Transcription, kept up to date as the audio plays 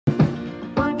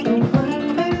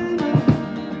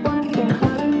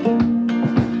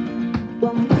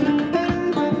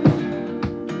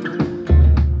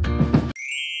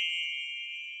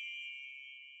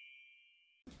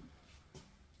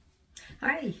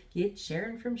Hi, it's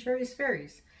Sharon from Sherry's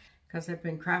Fairies. Because I've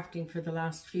been crafting for the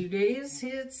last few days,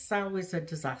 it's always a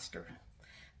disaster.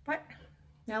 But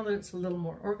now that it's a little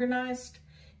more organized,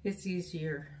 it's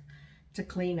easier to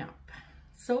clean up.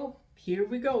 So here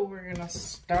we go. We're going to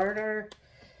start our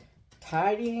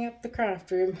tidying up the craft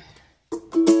room.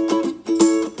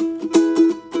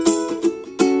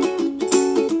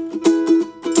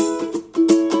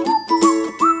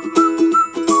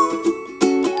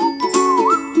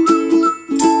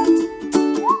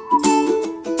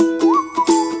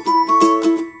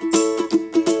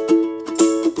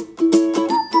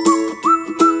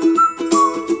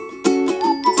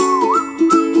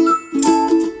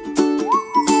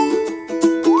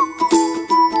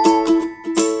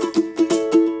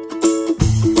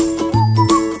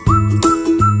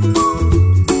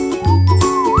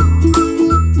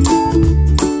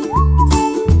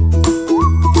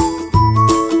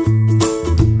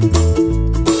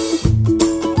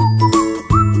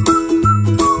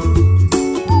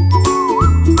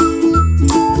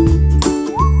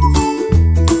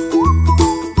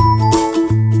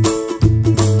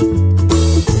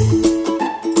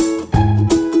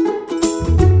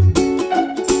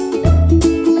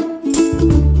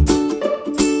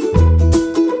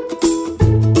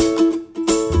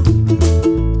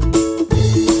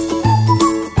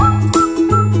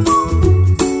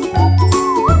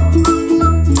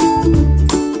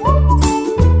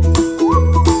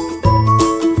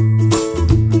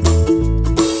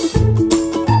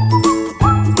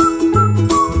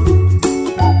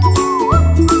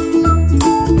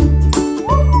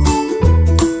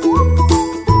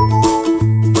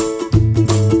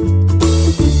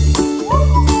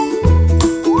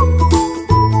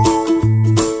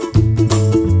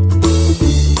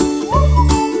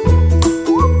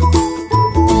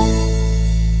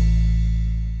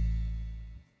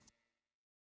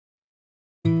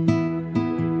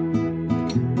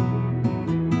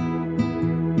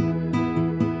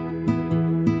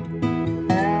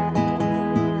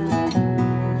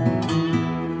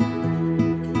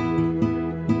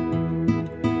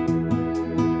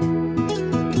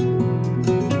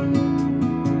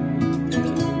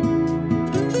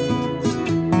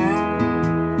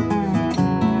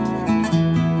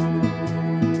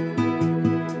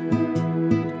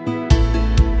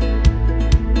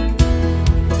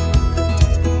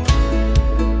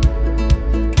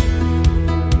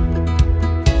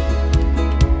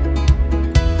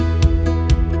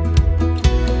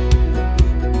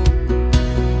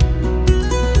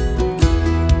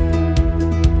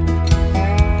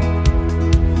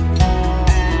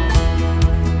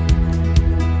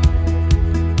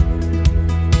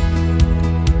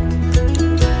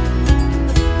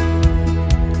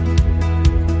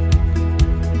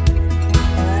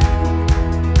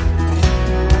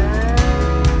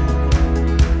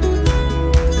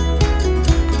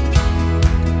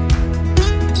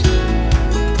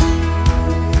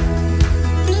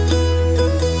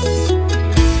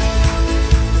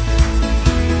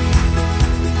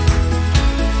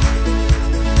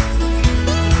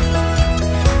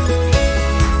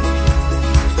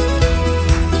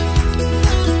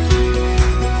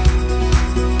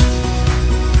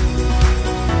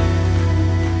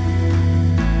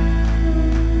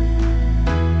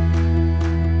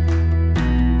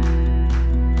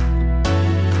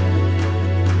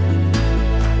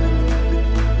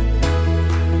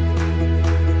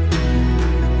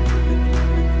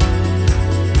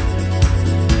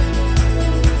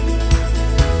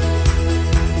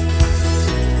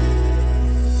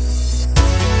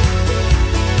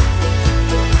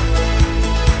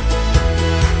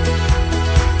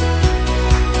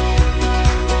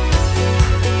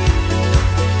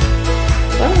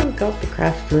 Got the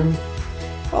craft room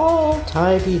all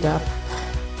tidied up.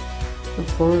 The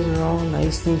floors are all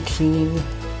nice and clean.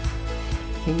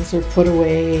 Things are put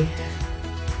away.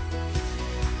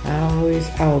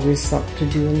 Always something to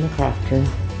do in the craft room.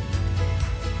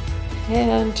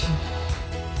 And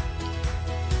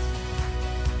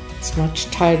it's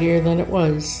much tidier than it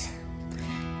was.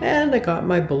 And I got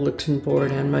my bulletin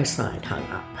board and my sign hung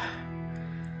up.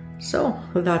 So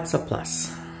that's a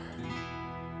plus.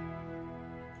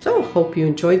 So, hope you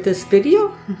enjoyed this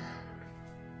video.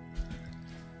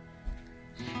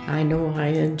 I know I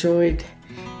enjoyed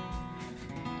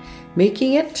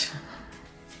making it.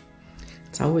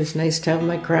 It's always nice to have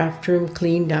my craft room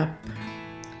cleaned up.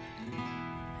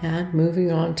 And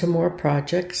moving on to more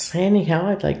projects. Anyhow,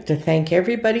 I'd like to thank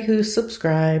everybody who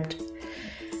subscribed.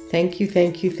 Thank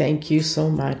you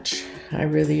so much. I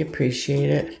really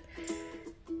appreciate it.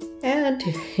 And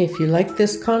if you like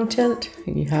this content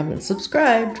and you haven't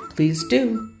subscribed, please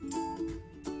do.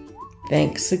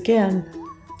 Thanks again.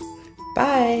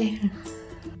 Bye.